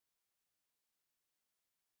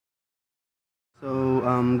So,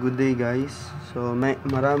 good day guys. So, may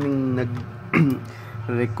maraming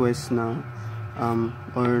request na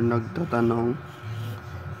or nagtatanong.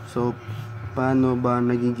 So, paano ba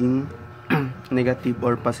nagiging negative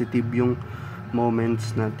or positive yung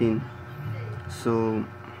moments natin? So,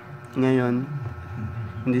 ngayon,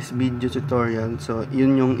 in this video tutorial, so,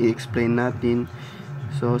 yun yung i-explain natin.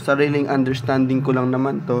 So, sariling understanding ko lang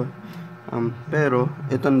naman to. Pero,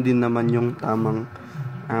 ito din naman yung tamang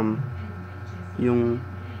yung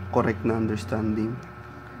correct na understanding.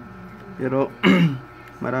 Pero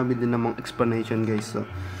marami din namang explanation guys. So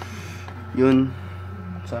yun,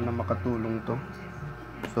 sana makatulong to.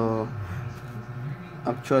 So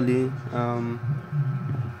actually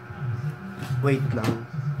wait lang.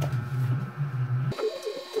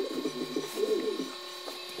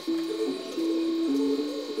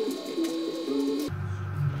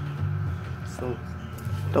 So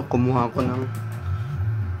ito, kumuha ko ng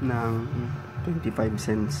 25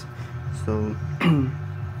 cents. So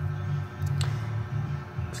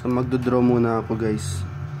so magdodraw muna ako guys.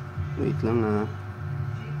 Wait lang ha.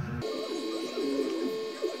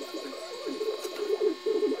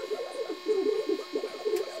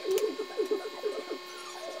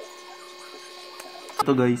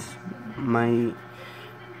 Ito guys, may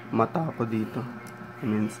mata ako dito. I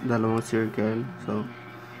mean, dalawang circle. So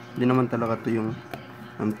hindi naman talaga to yung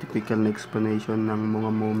typical na explanation ng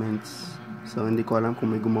mga moments. So, hindi ko alam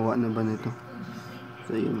kung may gumawa na ba nito.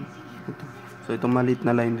 So, yun. Ito. So, ito maliit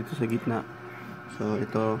na line dito sa gitna. So,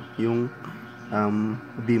 ito yung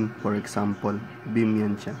beam, for example. Beam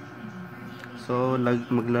yan siya. So,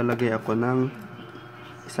 maglalagay ako ng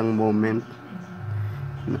isang moment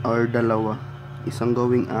or dalawa. Isang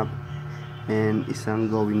going up and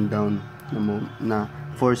isang going down na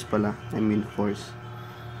force pala. I mean force.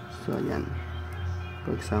 So, yan.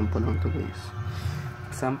 For example lang to guys.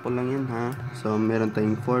 Example lang yan ha. So meron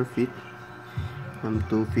tayong 4 feet, 2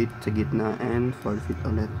 feet sa gitna, and 4 feet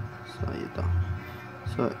ulit. So ito.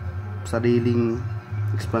 So sariling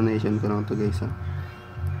explanation ko lang to guys ha.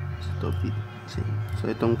 So 2 feet. See?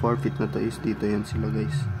 So itong 4 feet na to is dito yan sila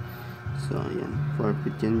guys. So ayan. 4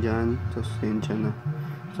 feet yan dyan. So yun siya na.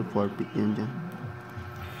 So 4 feet yan dyan.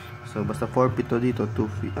 So basta 4 feet to dito. 2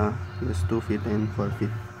 feet. Yes, 2 feet and 4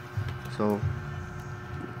 feet. So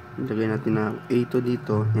lagay natin na A to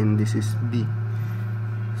dito and this is B.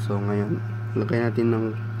 So ngayon lagay natin ng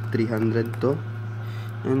 300 to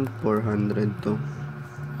and 400 to.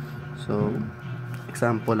 So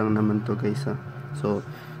example lang naman to guys ha. So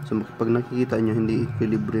pag nakikita nyo hindi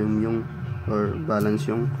equilibrium yung or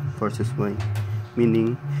balance yung forces Y,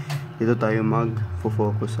 meaning dito tayo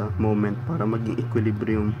mag-focus sa moment para maging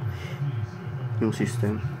equilibrium yung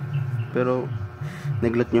system. Pero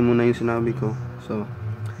neglect nyo muna yung sinabi ko. So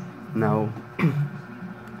now,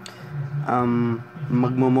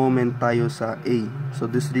 magmo-moment tayo sa A. So,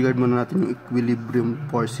 disregard muna natin yung equilibrium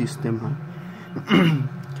force system, ha.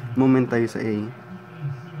 Moment tayo sa A.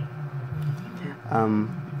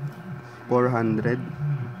 400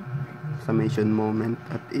 summation moment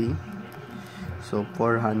at A. So,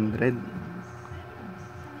 400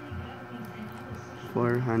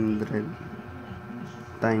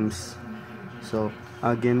 times. So,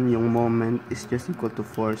 again, yung moment is just equal to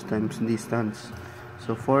force times distance.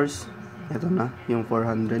 So, force, ito na, yung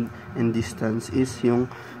 400, and distance is yung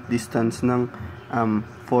distance ng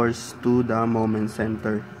force to the moment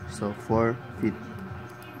center. So, 4 feet.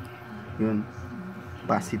 Yun.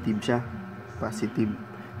 Positive siya. Positive.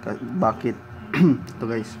 Bakit? Ito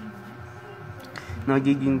guys.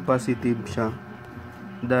 Nagiging positive siya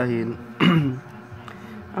dahil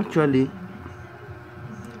actually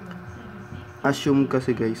assume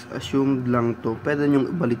kasi guys, assumed lang to. Pwede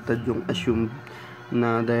nyong baliktad yung assumed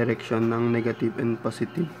na direction ng negative and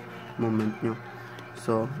positive moment nyo.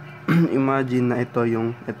 So, imagine na ito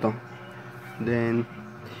yung ito. Then,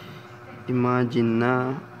 imagine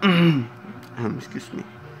na excuse me.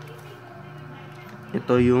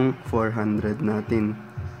 Ito yung 400 natin.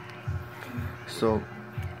 So,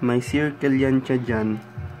 may circle yan siya dyan.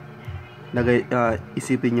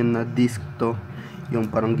 Isipin nyo na disc to. Yung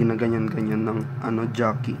parang ginaganyan-ganyan ng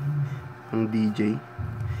jockey, ng DJ.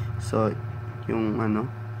 So yung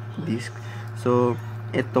disc. So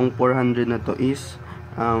etong 400 na to is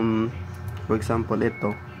for example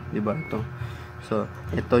ito, 'di ba ito? So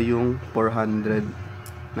ito yung 400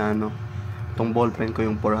 na itong ball pen ko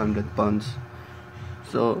yung 400 pounds.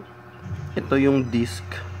 So ito yung disc.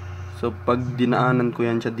 So pag dinaanan ko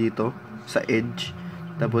yan siya dito sa edge,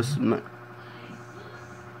 tapos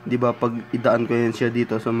di ba pag idaan ko yan siya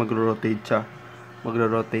dito, so magro-rotate siya.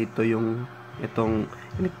 Magro-rotate to yung itong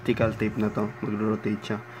electrical tape na to, magro-rotate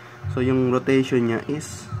siya. So yung rotation niya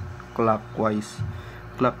is clockwise.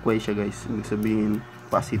 Clockwise siya guys, ibig sabihin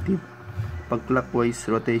positive. Pag clockwise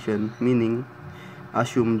rotation, meaning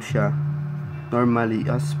assumed siya normally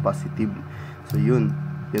as positive. So yun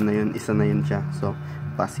na yun, isa na yun siya. So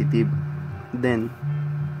positive. Then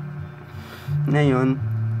ngayon,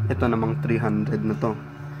 ito namang 300 na to.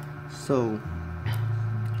 So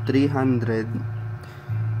 300,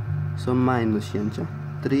 so minus yan siya.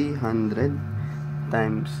 300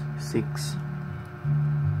 times 6.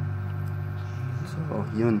 So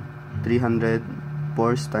yun, 300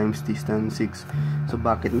 force times distance 6. So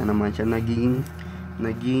bakit na naman siya naging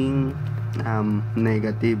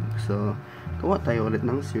negative? So gawa tayo ulit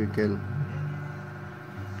ng circle.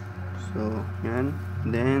 So yan,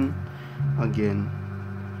 then again,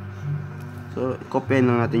 so copy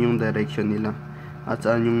lang natin yung direction nila at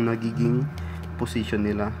saan yung nagiging position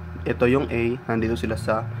nila. Ito yung A, nandito sila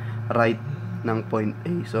sa right ng point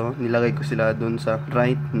A. So nilagay ko sila dun sa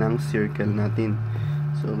right ng circle natin.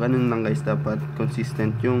 So ganun lang guys, dapat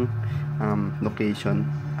consistent yung location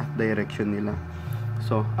at direction nila.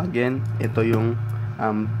 So again, ito yung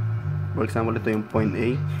for example, ito yung point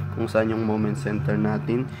A, kung saan yung moment center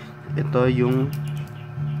natin. Ito yung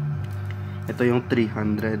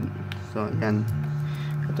 300. So yan,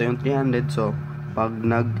 ito yung 300. So pag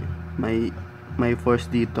may force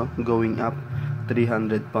dito going up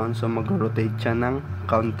 300 pounds, so mag-rotate siya ng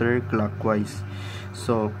counterclockwise.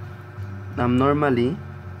 So normally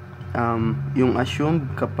yung assumed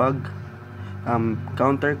kapag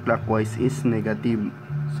counterclockwise is negative.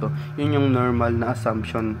 So yun yung normal na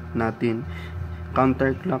assumption natin,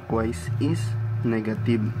 counterclockwise is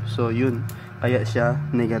negative. So yun, kaya siya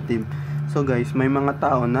negative. So guys, may mga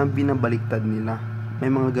tao na binabaliktad nila, may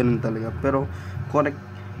mga ganun talaga, pero correct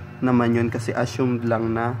naman yun kasi assumed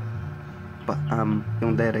lang na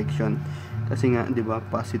yung direction. Kasi nga 'di ba,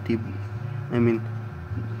 positive,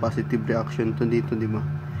 positive reaction to dito, 'di ba?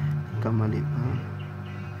 Kamali pa.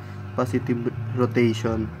 Positive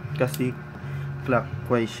rotation kasi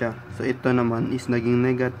clockwise siya. So ito naman is naging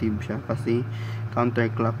negative siya kasi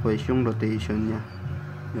counterclockwise yung rotation niya.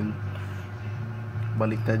 Yun,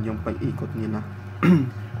 baliktad yung pag-ikot nila.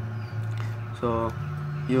 So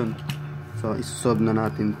yun, so isolve na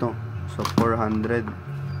natin to. So 400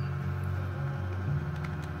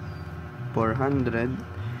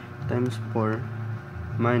 times 4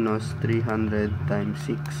 minus 300 times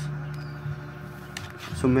 6.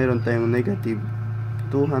 So meron tayong negative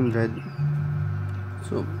 200.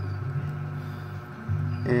 So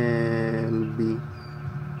LB,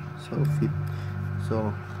 so feet.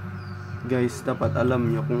 So guys, dapat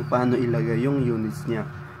alam nyo kung paano ilagay yung units nya.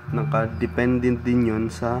 Naka-dependent din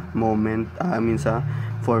yun sa moment, sa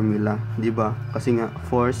formula, di ba? Kasi nga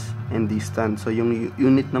force and distance. So yung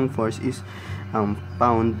unit ng force is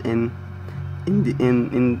pound, and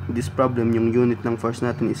in this problem yung unit ng force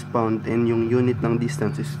natin is pound and yung unit ng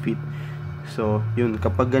distance is feet. So yun,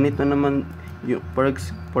 kapag ganito naman yung,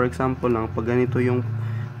 for example lang, pag ganito yung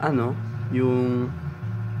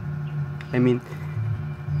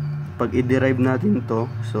pag i-derive natin to,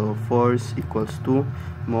 so force equals to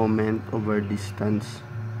moment over distance.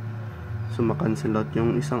 So makancel out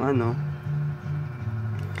yung isang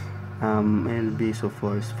LB, so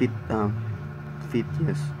force feet,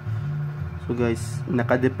 yes. So guys,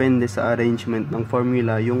 nakadepende sa arrangement ng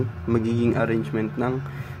formula yung magiging arrangement ng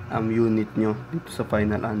unit nyo dito sa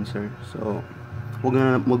final answer. So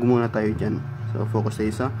wag muna tayo dyan. So focus tayo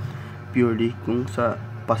sa purely kung sa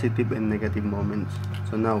positive and negative moments.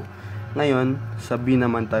 So now, ngayon sa B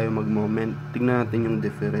naman tayo mag-moment. Tignan natin yung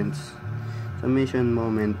difference. Summation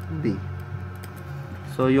moment B.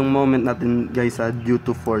 So yung moment natin guys, due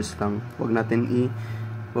to force lang. Wag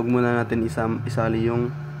muna natin isali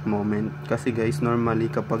yung moment. Kasi guys,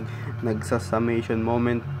 normally kapag nagsa-summation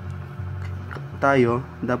moment tayo,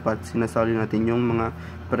 dapat sinasali natin yung mga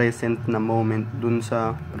present na moment dun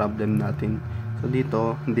sa problem natin. So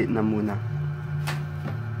dito, hindi na muna.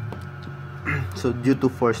 So due to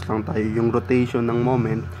force lang tayo. Yung rotation ng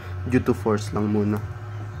moment, due to force lang muna.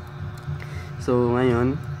 So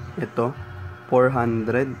ngayon, ito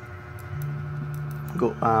 400.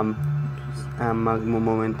 Go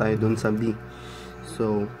magmo-moment tayo dun sa B.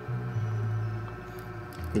 So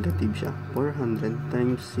negative siya. 400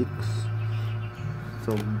 times 6.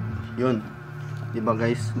 So yun, diba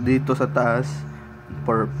guys, dito sa taas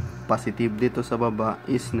for positive, dito sa baba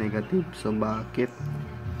is negative. So bakit?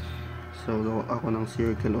 So gawa ako ng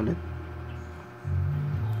circle ulit.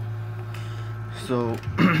 So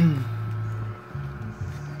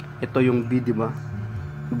ito yung B, diba?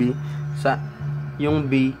 B, yung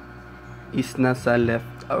B is nasa left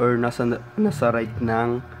or nasa right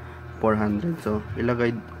ng 400. So,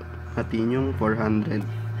 ilagay natin yung 400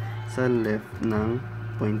 sa left ng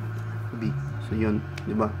point B. So, yun.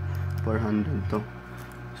 Diba? 400 to.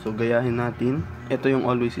 So, gayahin natin. Ito yung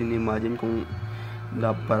always in-imagine kung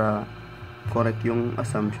para correct yung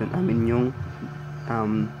assumption. Yung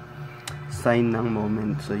sign ng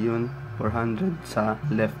moment. So, yun. 400 sa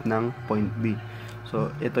left ng point B. So,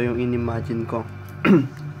 ito yung in-imagine ko.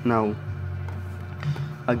 Now,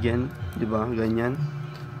 again, diba? Ganyan.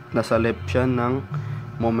 Nasa left siya ng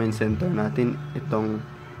moment center natin. Itong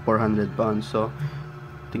 400 pounds. So,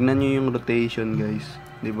 tingnan nyo yung rotation, guys.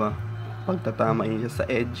 Diba? Pagtatama yun siya sa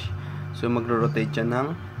edge. So, magro-rotate siya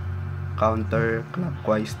ng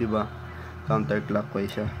counterclockwise, diba?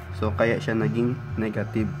 Counterclockwise siya. So, kaya siya naging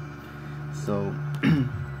negative. So,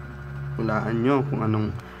 hulaan nyo kung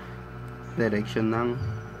anong direction ng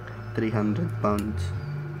 300 pounds.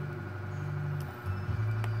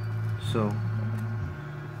 So,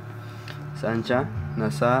 saan siya?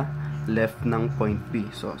 Nasa left ng point B.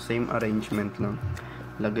 So, same arrangement lang.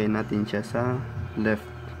 Lagay natin siya sa left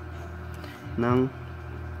ng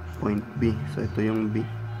point B. So, ito yung B.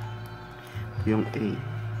 Ito yung A.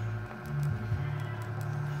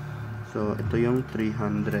 So, ito yung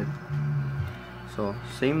 300. So,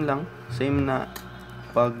 same lang. Same na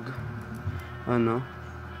pag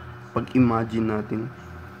imagine natin.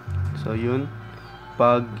 So, yun.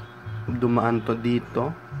 Pag dumaan to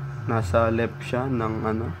dito, nasa left siya ng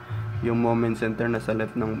yung moment center nasa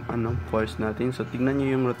left ng force natin. So, tignan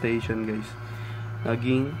nyo yung rotation, guys.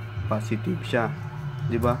 Naging positive siya.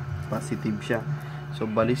 Diba? Positive siya. So,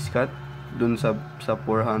 baliskat dun sa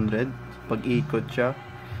 400. Pag ikot siya,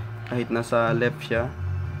 kahit nasa left siya,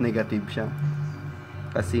 negative siya.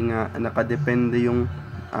 Kasi nga, nakadepende yung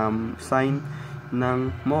sign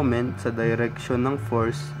ng moment sa direction ng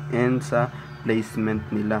force and sa placement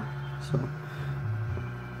nila. So,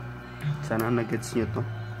 sana nagets nyo to.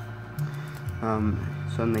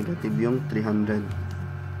 So, negative yung 300.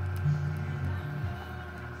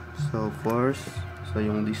 So, force. So,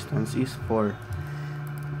 yung distance is 4.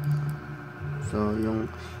 So, yung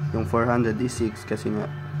 400 is 6 kasi nga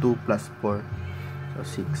 2 plus 4. So,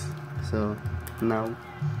 6. So, now,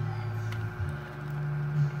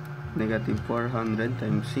 negative 400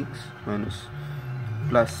 times 6 minus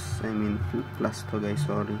plus to, guys,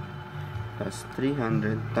 sorry, plus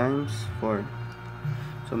 300 times 4.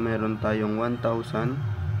 So, meron tayong 1,200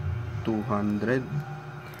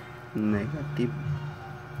 negative.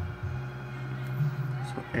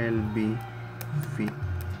 So, LB feet.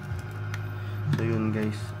 So, yun,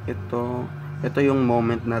 guys. Ito yung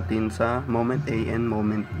moment natin sa moment A and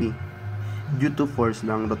moment B. Due to force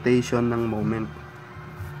lang, rotation ng moment.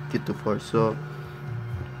 Due to force. So,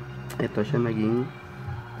 ito siya naging,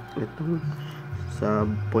 ito sa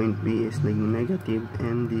point B is naging negative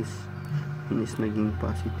and this is naging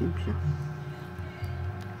positive siya.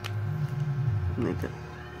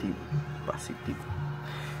 Negative, positive.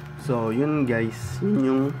 So, yun, guys. Yun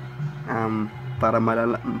yung para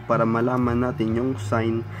malaman natin yung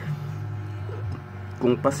sign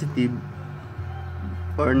kung positive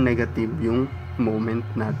or negative yung moment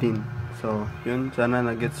natin. So, yun, sana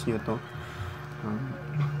na-gets nyo to.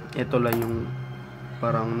 Ito lang yung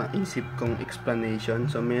parang naisip kong explanation.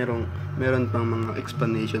 So, meron pang mga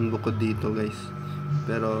explanation bukod dito, guys.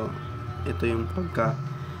 Pero, ito yung pagka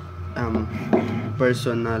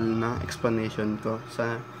personal na explanation ko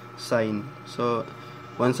sa sign. So,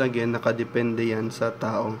 once again, nakadepende yan sa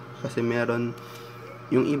tao. Kasi meron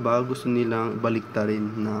yung iba gusto nilang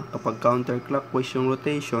baliktarin na kapag counterclockwise yung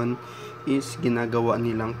rotation is ginagawa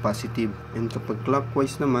nilang positive, and kapag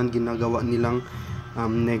clockwise naman ginagawa nilang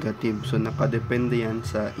negative. So, nakadepende yan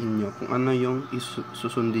sa inyo kung ano yung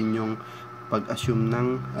susundin yung pag-assume ng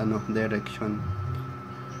direction.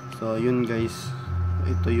 So, yun, guys.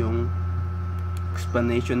 Ito yung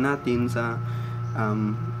explanation natin sa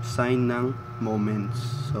sign ng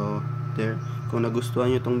moments. So, there. Kung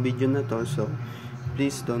nagustuhan nyo itong video na to, so,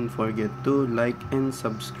 please don't forget to like and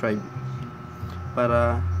subscribe.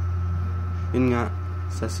 Para, yun nga,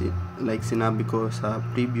 like sinabi ko sa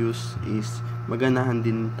previous is, maganahan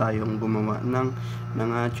din tayong gumawa ng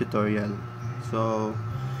mga tutorial. So,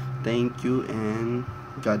 thank you and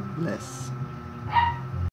God bless.